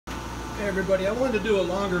Hey everybody, I wanted to do a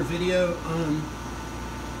longer video.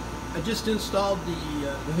 I just installed the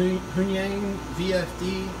Hunyang VFD.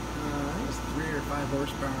 I think it's 3 or 5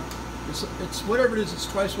 horsepower. It's whatever it is, it's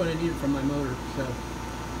twice what I needed from my motor. So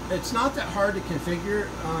it's not that hard to configure.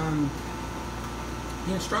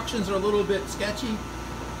 The instructions are a little bit sketchy,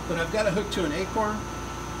 but I've got it hooked to an Acorn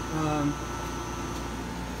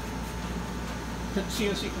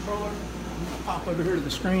CNC controller. I'm going to pop over here to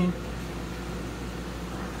the screen.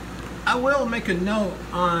 I will make a note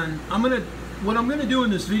on, what I'm going to do in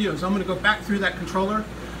this video is I'm going to go back through that controller,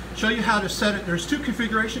 show you how to set it. There's 2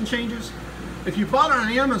 configuration changes. If you bought it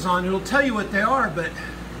on Amazon, it'll tell you what they are, but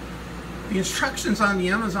the instructions on the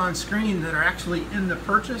Amazon screen that are actually in the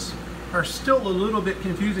purchase are still a little bit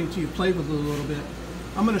confusing to you. Play with it a little bit.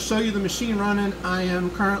 I'm going to show you the machine running. I am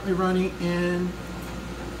currently running in,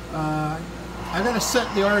 I got to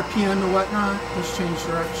set the RPM and whatnot. Let's change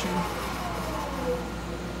direction.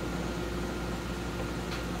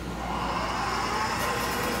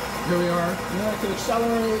 Here we are. Now I can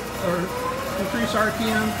accelerate or increase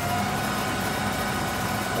RPM.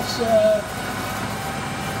 Let's,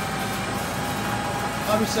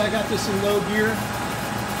 obviously I got this in low gear.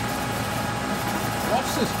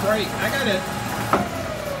 Watch this brake. I got it.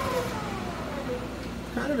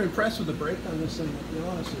 Kind of impressed with the brake on this thing, to be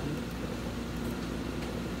honest with you.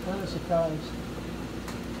 Kind of surprised.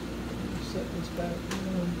 Set this back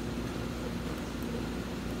down.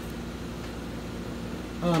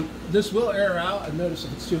 This will air out. I've noticed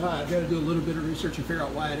if it's too high, I've got to do a little bit of research and figure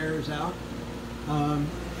out why it airs out.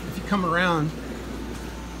 If you come around,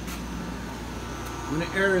 when it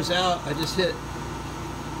airs out, I just hit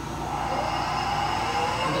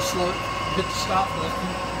and just hit the stop button.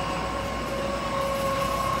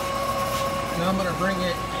 Now I'm going to bring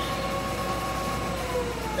it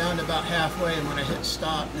down to about halfway, and when I hit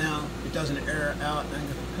stop, now it doesn't air out, and I'm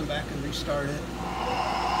going to come back and restart it.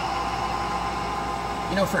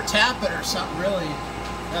 You know, for tapping or something, really,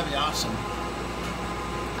 that'd be awesome.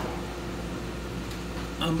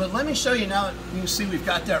 But let me show you now. You can see we've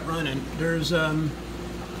got that running. There's the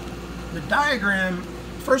diagram.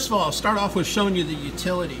 First of all, I'll start off with showing you the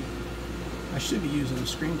utility. I should be using the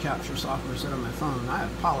screen capture software set on my phone. I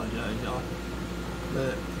apologize, y'all,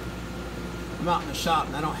 but I'm out in the shop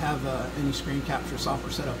and I don't have any screen capture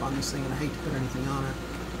software set up on this thing, and I hate to put anything on it.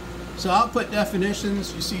 So I'll put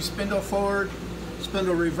definitions. You see spindle forward,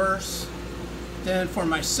 spindle reverse. Then for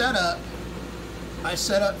my setup, I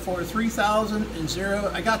set up for 3000 and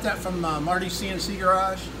 0. I got that from Marty's CNC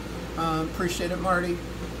Garage. Appreciate it, Marty.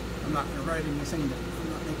 I'm not going to write anything, I'm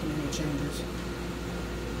not making any changes.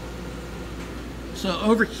 So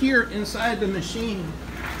over here inside the machine,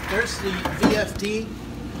 there's the VFD.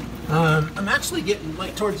 I'm actually getting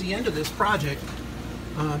like towards the end of this project.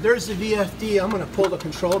 There's the VFD. I'm going to pull the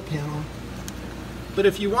control panel. But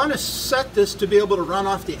if you want to set this to be able to run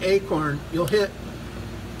off the Acorn, you'll hit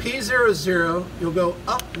P00, you'll go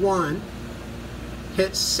up 1,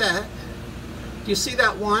 hit set. Do you see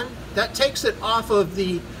that 1? That takes it off of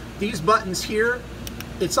these buttons here.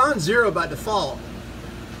 It's on 0 by default,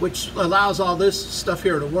 which allows all this stuff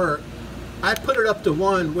here to work. I put it up to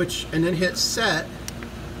 1, and then hit set,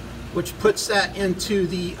 which puts that into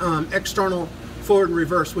the external forward and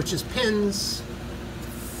reverse, which is pins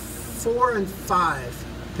 4 and 5.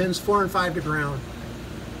 Pins 4 and 5 to ground.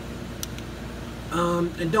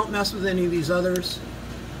 And don't mess with any of these others.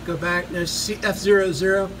 Go back. Now see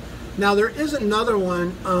F00. Now there is another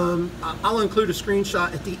one. I'll include a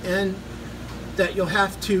screenshot at the end that you'll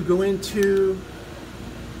have to go into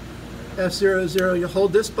F00. You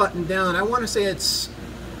hold this button down. I want to say it's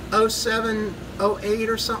 07, 08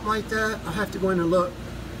 or something like that. I'll have to go in and look.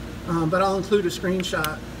 But I'll include a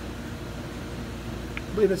screenshot.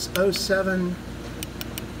 I believe it's 07,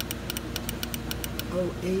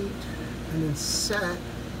 08, and then set.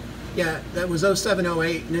 Yeah, that was 07,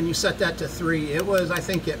 08, and then you set that to 3. It was, I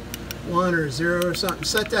think, at 1 or 0 or something.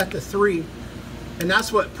 Set that to 3, and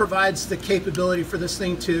that's what provides the capability for this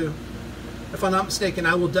thing to, if I'm not mistaken,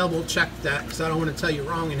 I will double check that because I don't want to tell you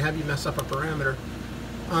wrong and have you mess up a parameter.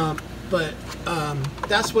 But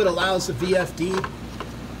that's what allows the VFD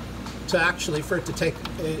to actually, for it to take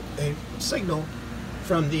a signal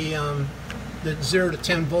from the 0 to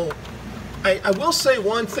 10 volt. I will say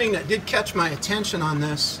one thing that did catch my attention on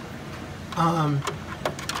this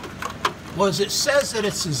was it says that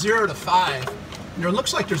it's a 0 to 5. And there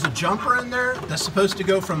looks like there's a jumper in there that's supposed to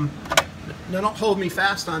go from, now don't hold me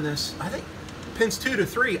fast on this, I think pins 2 to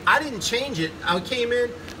 3. I didn't change it. I came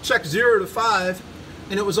in, checked 0 to 5,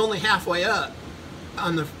 and it was only halfway up.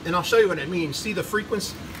 On the, and I'll show you what it means. See the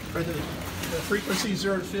frequency, or the frequency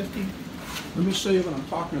 0 to 50? Let me show you what I'm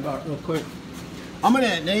talking about real quick. I'm going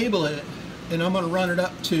to enable it, and I'm going to run it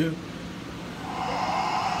up to,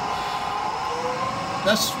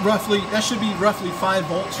 that should be roughly 5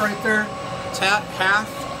 volts right there. It's at half.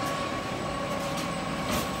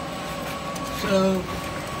 So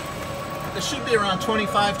it should be around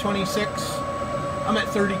 25, 26. I'm at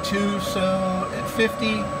 32, so at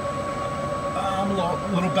 50, I'm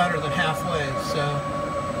a little better than halfway. So,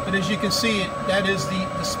 but as you can see, that is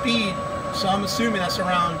the speed. So I'm assuming that's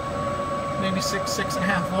around maybe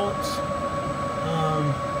 6.5 volts.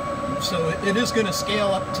 So it is going to scale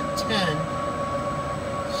up to 10.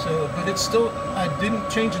 So, but it's still, I didn't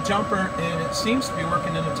change the jumper, and it seems to be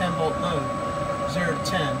working in a 10 volt mode. 0 to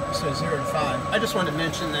 10, so 0 to 5. I just wanted to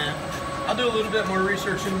mention that. I'll do a little bit more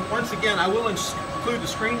research, and once again, I will include the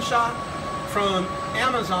screenshot from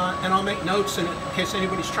Amazon, and I'll make notes in it in case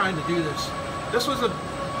anybody's trying to do this. This was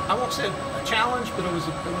I won't say a challenge, but it was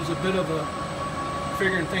a bit of a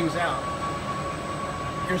figuring things out.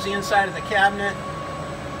 Here's the inside of the cabinet.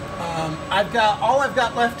 All I've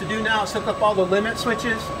got left to do now is hook up all the limit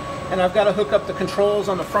switches, and I've got to hook up the controls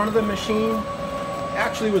on the front of the machine.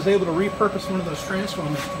 Actually was able to repurpose one of those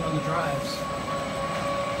transformers to run the drives.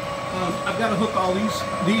 I've got to hook all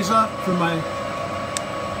these up for my,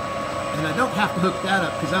 and I don't have to hook that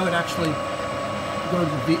up because I would actually go to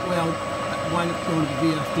the wind up going to the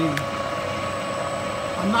VFD.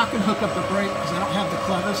 I'm not going to hook up the brake because I don't have the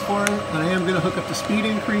clevis for it, but I am going to hook up the speed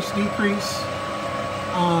increase, decrease,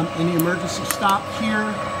 and the emergency stop here.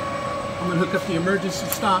 I'm going to hook up the emergency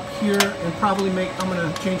stop here, and probably I'm going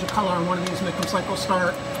to change the color on one of these, make them cycle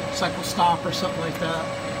start, cycle stop, or something like that.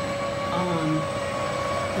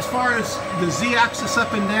 As far as the Z-axis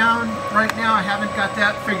up and down, right now I haven't got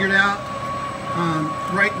that figured out.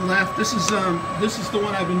 Right and left. This is the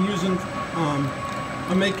one I've been using.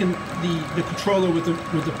 I'm making the controller with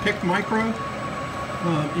the PIC Micro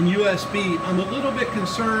in USB. I'm a little bit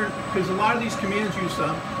concerned because a lot of these commands use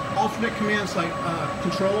alternate commands like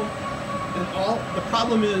control. And the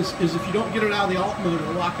problem is if you don't get it out of the alt mode,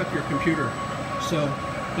 it'll lock up your computer. So,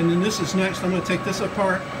 and then this is next. I'm going to take this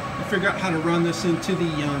apart and figure out how to run this into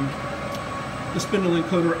the spindle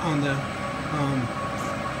encoder on the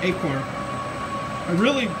Acorn. I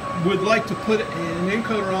really would like to put an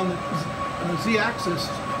encoder on the Z-axis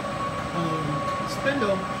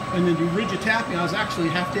spindle and then do rigid tapping. I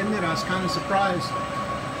have to admit, I was kind of surprised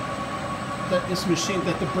that this machine,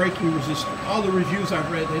 that the braking resistance, all the reviews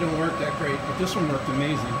I've read, they don't work that great, but this one worked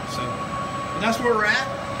amazing. So, and that's where we're at,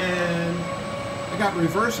 and I got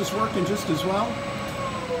reverse is working just as well.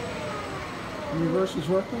 The reverse is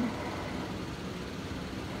working.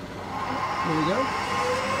 There we go.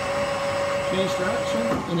 Change direction,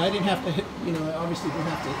 and I didn't have to hit, obviously didn't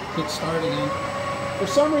have to hit start again. For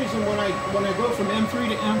some reason, when I go from M3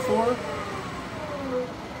 to M4,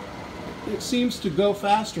 it seems to go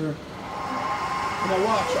faster. When I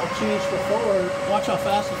watch, I'll change the forward. Watch how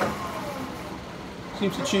fast it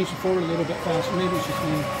seems to change the forward a little bit faster. Maybe it's just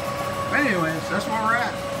me. But anyways, that's where we're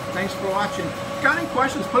at. Thanks for watching. If you got any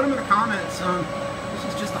questions, put them in the comments. This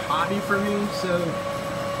is just a hobby for me, so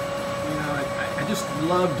I just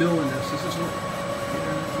love doing this. This is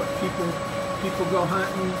what people go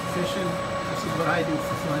hunting, fishing. This is what I do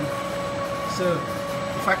for fun. So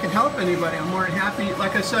if I can help anybody, I'm more than happy.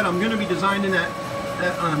 Like I said, I'm going to be designing that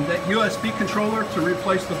USB controller to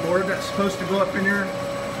replace the board that's supposed to go up in there.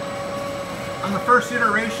 On the first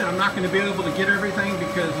iteration, I'm not going to be able to get everything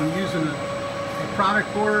because I'm using a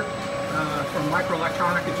product board from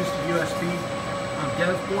Microelectronic. It's just a USB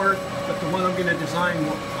dev board, but the one I'm going to design,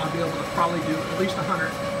 I'll be able to probably do at least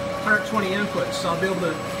 120 inputs. So I'll be able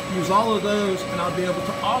to use all of those, and I'll be able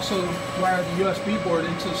to also wire the USB board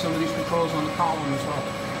into some of these controls on the column as well.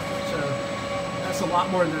 So that's a lot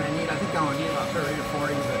more than I need. I think I only need about 30 or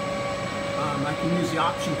 40, but I can use the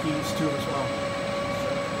option keys too as well.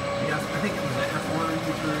 So, yeah, I think it was F1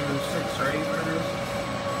 through 6 or 8, whatever it is.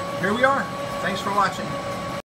 Here we are. Thanks for watching.